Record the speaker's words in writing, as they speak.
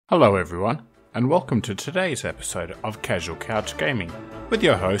Hello everyone, and welcome to today's episode of Casual Couch Gaming, with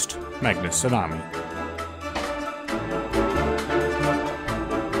your host, Magnus Tsunami.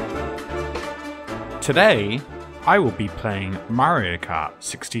 Today, I will be playing Mario Kart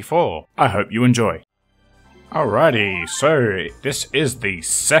 64. I hope you enjoy. Alrighty, so this is the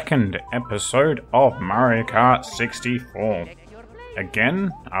second episode of Mario Kart 64.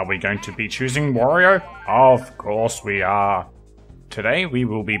 Again, are we going to be choosing Wario? Of course we are. Today we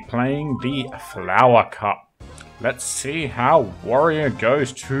will be playing the Flower Cup. Let's see how Wario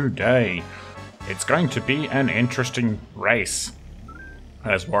goes today. It's going to be an interesting race.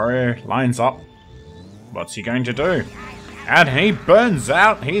 As Wario lines up, what's he going to do? And he burns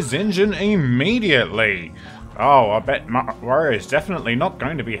out his engine immediately. Oh, I bet Wario is definitely not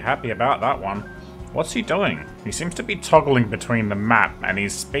going to be happy about that one. What's he doing? He seems to be toggling between the map and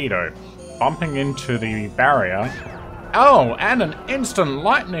his speedo, bumping into the barrier. Oh, and an instant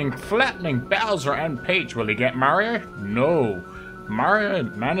lightning flattening Bowser and Peach. Will he get Mario? No. Mario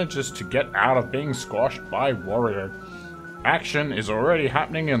manages to get out of being squashed by Wario. Action is already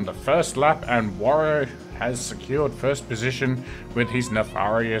happening in the first lap, and Wario has secured first position with his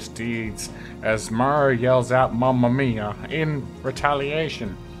nefarious deeds as Mario yells out "Mamma Mia" in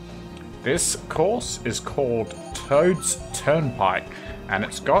retaliation. This course is called Toad's Turnpike, and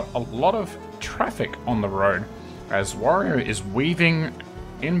it's got a lot of traffic on the road, as Wario is weaving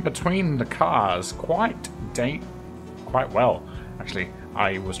in between the cars quite well. Actually,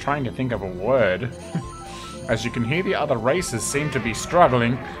 I was trying to think of a word. As you can hear, the other racers seem to be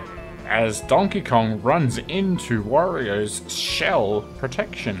struggling as Donkey Kong runs into Wario's shell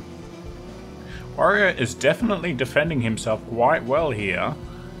protection. Wario is definitely defending himself quite well here,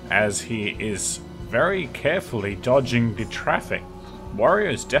 as he is very carefully dodging the traffic.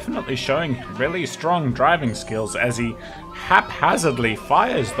 Wario is definitely showing really strong driving skills as he haphazardly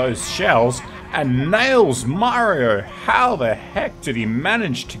fires those shells and nails Mario. How the heck did he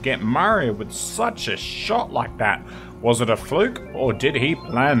manage to get Mario with such a shot like that? Was it a fluke, or did he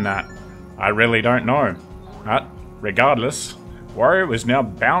plan that? I really don't know. But regardless, Wario is now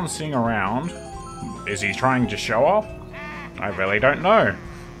bouncing around. Is he trying to show off? I really don't know.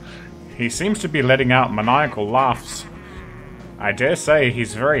 He seems to be letting out maniacal laughs. I dare say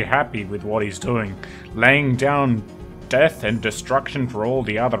he's very happy with what he's doing, laying down death and destruction for all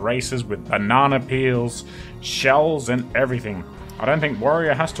the other racers with banana peels, shells and everything. I don't think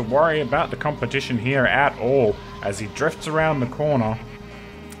Wario has to worry about the competition here at all, as he drifts around the corner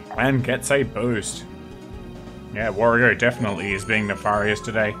and gets a boost. Yeah, Wario definitely is being nefarious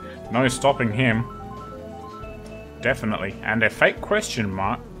today. No stopping him. Definitely. And a fake question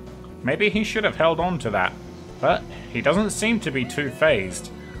mark. Maybe he should have held on to that. But he doesn't seem to be too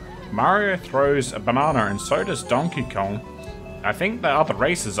phased. Mario throws a banana and so does Donkey Kong. I think the other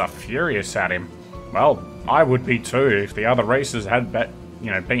racers are furious at him. Well, I would be too if the other racers had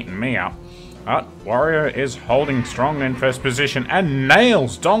beaten me up. But Wario is holding strong in first position and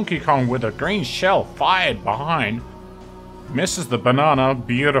nails Donkey Kong with a green shell fired behind. Misses the banana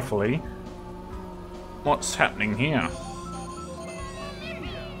beautifully. What's happening here?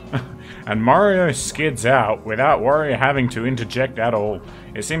 And Mario skids out without Wario having to interject at all.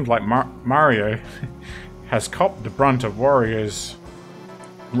 It seems like Mario has copped the brunt of Wario's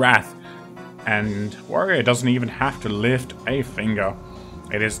wrath, and Wario doesn't even have to lift a finger.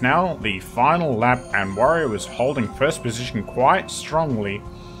 It is now the final lap, and Wario is holding first position quite strongly.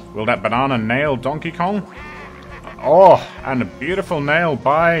 Will that banana nail Donkey Kong? Oh, and a beautiful nail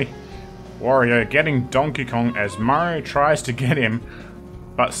by Wario, getting Donkey Kong as Mario tries to get him,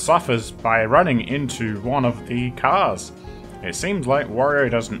 but suffers by running into one of the cars. It seems like Wario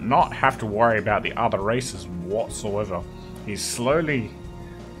does not have to worry about the other racers whatsoever. He's slowly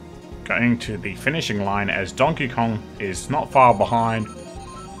going to the finishing line as Donkey Kong is not far behind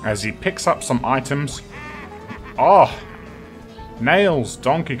as he picks up some items. Oh! Nails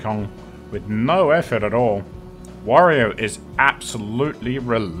Donkey Kong with no effort at all. Wario is absolutely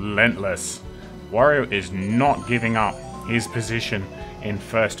relentless. Wario is not giving up his position in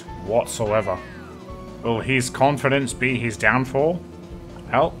first whatsoever. Will his confidence be his downfall?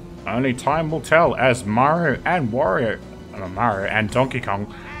 Well, only time will tell, as Mario and Donkey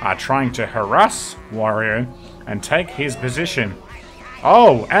Kong are trying to harass Wario and take his position.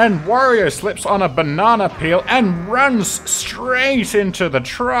 Oh, and Wario slips on a banana peel and runs straight into the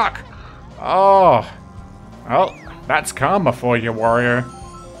truck. Oh, well, that's karma for you, Wario.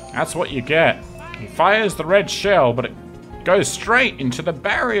 That's what you get. He fires the red shell, but it goes straight into the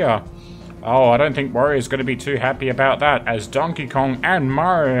barrier. Oh, I don't think Wario's going to be too happy about that, as Donkey Kong and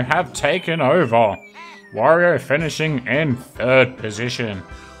Mario have taken over. Wario finishing in third position.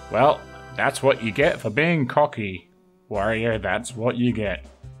 Well, that's what you get for being cocky, Wario. That's what you get.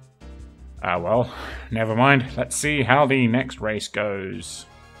 Well, never mind. Let's see how the next race goes.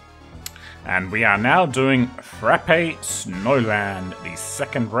 And we are now doing Frappe Snowland, the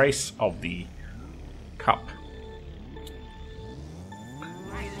second race of the Cup.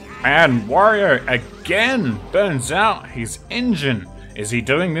 And Wario again burns out his engine. Is he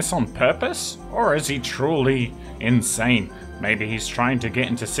doing this on purpose? Or is he truly insane? Maybe he's trying to get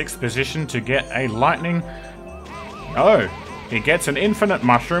into 6th position to get a lightning. No, he gets an infinite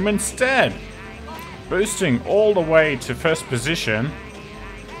mushroom instead. Boosting all the way to 1st position.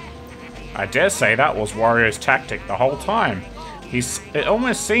 I dare say that was Wario's tactic the whole time. It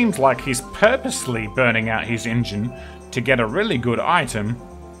almost seems like he's purposely burning out his engine to get a really good item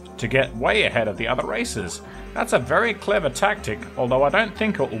to get way ahead of the other racers. That's a very clever tactic, although I don't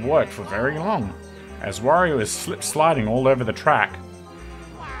think it will work for very long, as Wario is slip-sliding all over the track.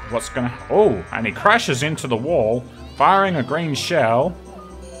 What's gonna... Oh, and he crashes into the wall, firing a green shell.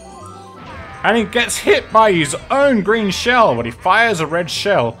 And he gets hit by his own green shell, but he fires a red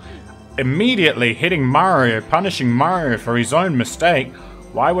shell, immediately hitting Mario, punishing Mario for his own mistake.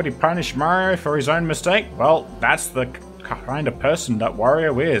 Why would he punish Mario for his own mistake? Well, that's the kind of person that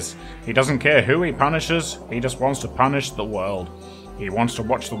Wario is. He doesn't care who he punishes, he just wants to punish the world. He wants to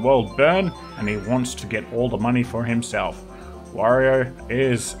watch the world burn, and he wants to get all the money for himself. Wario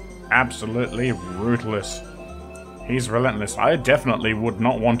is absolutely ruthless. He's relentless. I definitely would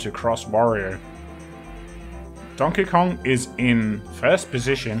not want to cross Wario. Donkey Kong is in 1st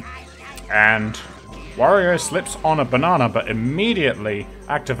position, and Wario slips on a banana but immediately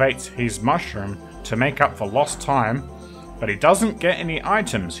activates his mushroom to make up for lost time. But he doesn't get any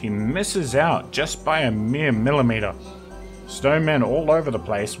items. He misses out just by a mere millimeter. Snowmen all over the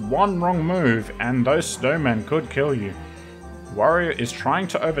place. One wrong move and those snowmen could kill you. Wario is trying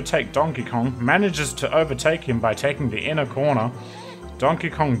to overtake Donkey Kong. Manages to overtake him by taking the inner corner.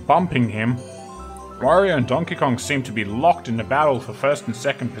 Donkey Kong bumping him. Wario and Donkey Kong seem to be locked in the battle for 1st and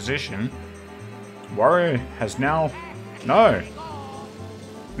 2nd position. Wario has now... No!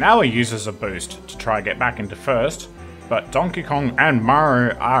 Now he uses a boost to try to get back into 1st. But Donkey Kong and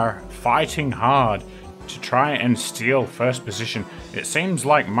Mario are fighting hard to try and steal 1st position. It seems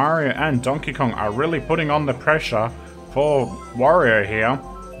like Mario and Donkey Kong are really putting on the pressure for Wario here.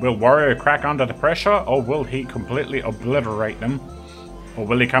 Will Wario crack under the pressure, or will he completely obliterate them? Or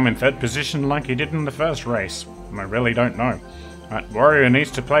will he come in 3rd position like he did in the 1st race? I really don't know. But Wario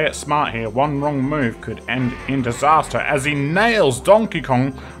needs to play it smart here. One wrong move could end in disaster as he nails Donkey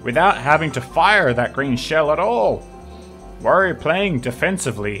Kong without having to fire that green shell at all. Wario playing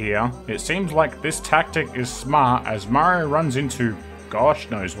defensively here. It seems like this tactic is smart as Mario runs into gosh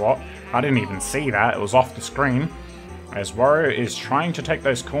knows what. I didn't even see that, it was off the screen. As Wario is trying to take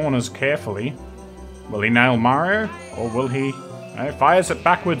those corners carefully. Will he nail Mario? Or will he... No, fires it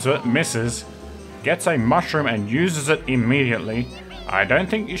backwards, it misses. Gets a mushroom and uses it immediately. I don't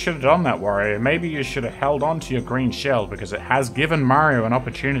think you should have done that, Wario. Maybe you should have held on to your green shell because it has given Mario an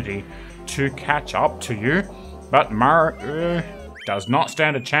opportunity to catch up to you. But Mario does not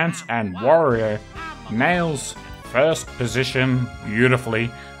stand a chance, and Wario nails 1st position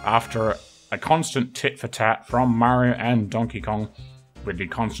beautifully after a constant tit-for-tat from Mario and Donkey Kong, with the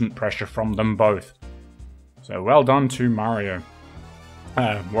constant pressure from them both. So well done to Wario,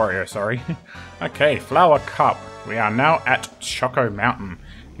 sorry. Okay, Flower Cup. We are now at Choco Mountain.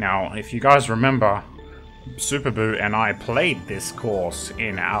 Now, if you guys remember, Superboo and I played this course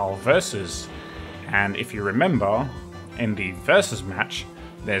in our Versus. And if you remember, in the Versus match,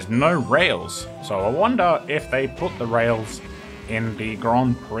 there's no rails. So I wonder if they put the rails in the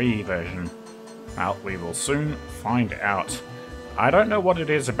Grand Prix version. Well, we will soon find out. I don't know what it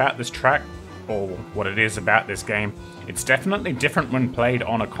is about this track, or what it is about this game. It's definitely different when played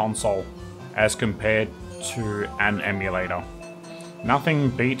on a console, as compared to an emulator. Nothing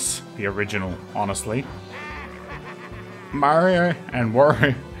beats the original, honestly. Mario and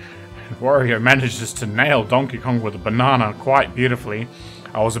Wario manages to nail Donkey Kong with a banana quite beautifully.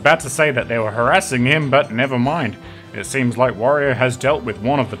 I was about to say that they were harassing him, but never mind. It seems like Wario has dealt with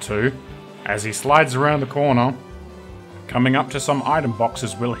one of the two. As he slides around the corner, coming up to some item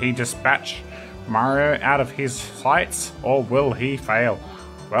boxes, will he dispatch Mario out of his sights, or will he fail?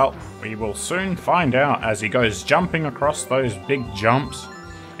 Well, we will soon find out as he goes jumping across those big jumps.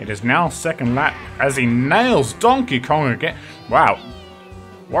 It is now 2nd lap as he nails Donkey Kong again. Wow.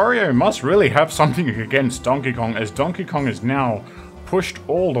 Wario must really have something against Donkey Kong, as Donkey Kong is now pushed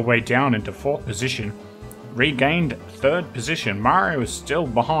all the way down into 4th position. Regained 3rd position. Mario is still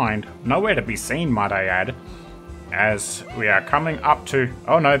behind. Nowhere to be seen, might I add. as we are coming up to...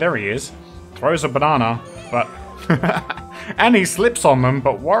 Oh no, there he is. Throws a banana, but... and he slips on them,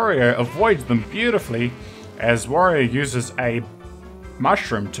 but Wario avoids them beautifully as Wario uses a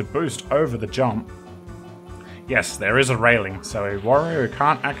mushroom to boost over the jump. Yes, there is a railing, so Wario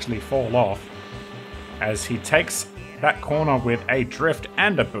can't actually fall off as he takes that corner with a drift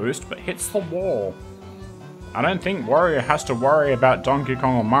and a boost, but hits the wall. I don't think Wario has to worry about Donkey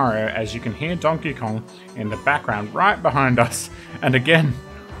Kong or Mario, as you can hear Donkey Kong in the background right behind us. And again,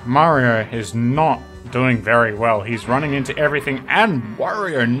 Mario is not doing very well. He's running into everything, and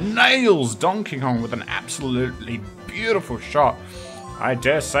Wario nails Donkey Kong with an absolutely beautiful shot. I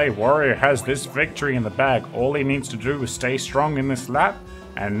dare say Wario has this victory in the bag. All he needs to do is stay strong in this lap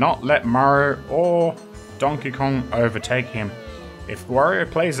and not let Mario or Donkey Kong overtake him. If Wario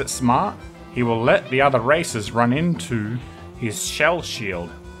plays it smart, he will let the other racers run into his shell shield,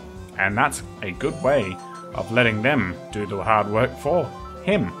 and that's a good way of letting them do the hard work for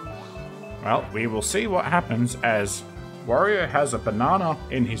him. Well, we will see what happens as Wario has a banana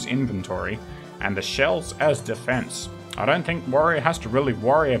in his inventory and the shells as defense. I don't think Wario has to really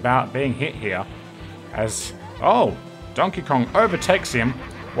worry about being hit here, as... Oh! Donkey Kong overtakes him,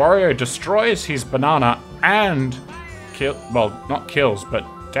 Wario destroys his banana and not kills, but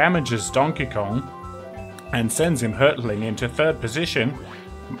damages Donkey Kong and sends him hurtling into third position.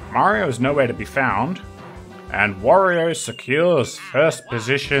 Mario is nowhere to be found, and Wario secures first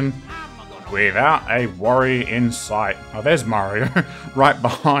position without a worry in sight. Oh, there's Mario right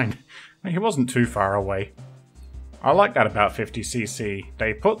behind. He wasn't too far away. I like that about 50cc.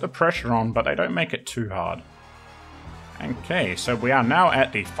 They put the pressure on, but they don't make it too hard. Okay, so we are now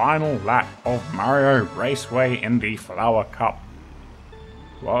at the final lap of Mario Raceway in the Flower Cup.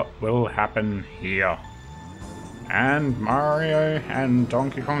 What will happen here? And Mario and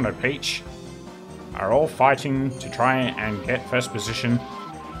Donkey Kong, no, Peach, are all fighting to try and get first position,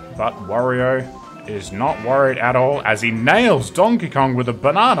 but Wario is not worried at all as he nails Donkey Kong with a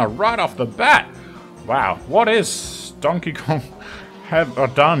banana right off the bat. Wow, what is Donkey Kong have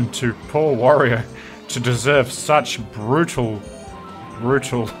done to poor Wario to deserve such brutal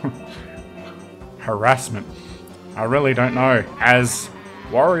harassment? I really don't know, as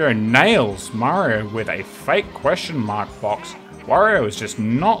Wario nails Mario with a fake question mark box. Wario is just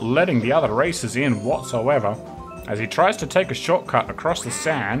not letting the other racers in whatsoever as he tries to take a shortcut across the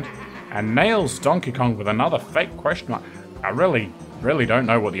sand and nails Donkey Kong with another fake question mark. I really don't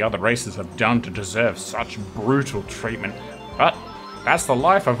know what the other racers have done to deserve such brutal treatment, but that's the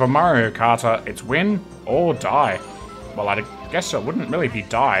life of a Mario Karter. It's win or die. Well, I guess it wouldn't really be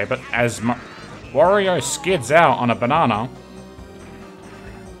die, but as Wario skids out on a banana,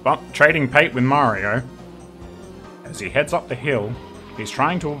 trading pate with Mario, as he heads up the hill, he's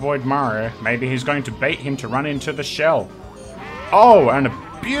trying to avoid Mario. Maybe he's going to bait him to run into the shell. Oh, and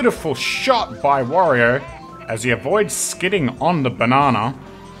a beautiful shot by Wario as he avoids skidding on the banana.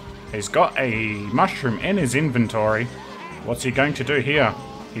 He's got a mushroom in his inventory. What's he going to do here?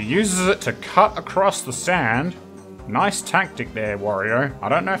 He uses it to cut across the sand. Nice tactic there, Wario. I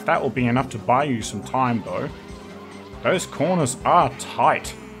don't know if that will be enough to buy you some time, though. Those corners are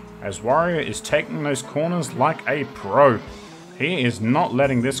tight, as Wario is taking those corners like a pro. He is not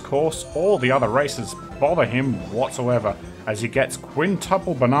letting this course or the other races bother him whatsoever, as he gets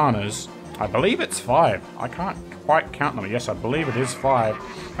quintuple bananas. I believe it's 5. I can't quite count them. Yes, I believe it is 5.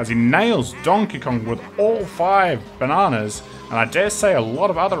 As he nails Donkey Kong with all 5 bananas, and I dare say a lot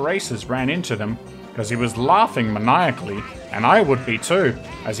of other racers ran into them because he was laughing maniacally, and I would be too,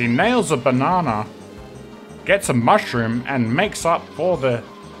 as he nails a banana, gets a mushroom, and makes up for the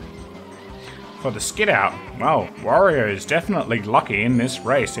skid out. Well, Wario is definitely lucky in this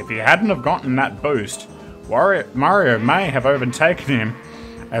race. If he hadn't have gotten that boost, Mario may have overtaken him,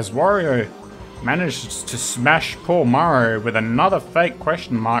 as Wario manages to smash poor Mario with another fake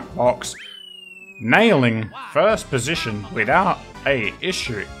question mark box, nailing first position without a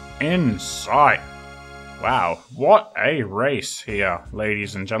issue in sight. Wow, what a race here,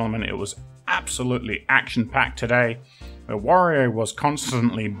 ladies and gentlemen. It was absolutely action-packed today. Wario was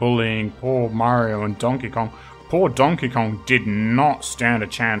constantly bullying poor Mario and Donkey Kong. Poor Donkey Kong did not stand a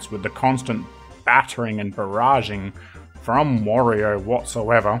chance with the constant battering and barraging from Wario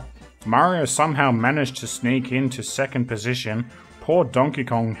whatsoever. Mario somehow managed to sneak into second position. Poor Donkey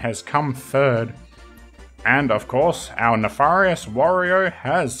Kong has come third. And of course, our nefarious Wario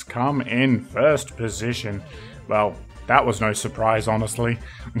has come in first position. Well, that was no surprise, honestly.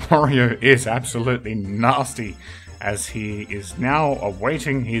 Wario is absolutely nasty, as he is now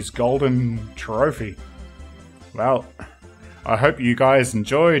awaiting his golden trophy. Well, I hope you guys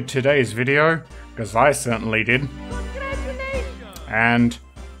enjoyed today's video, Because I certainly did. And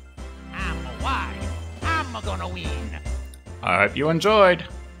I'm a Wario. I'm gonna win. I hope you enjoyed.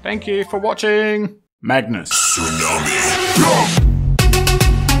 Thank you for watching. Magnus. Tsunami.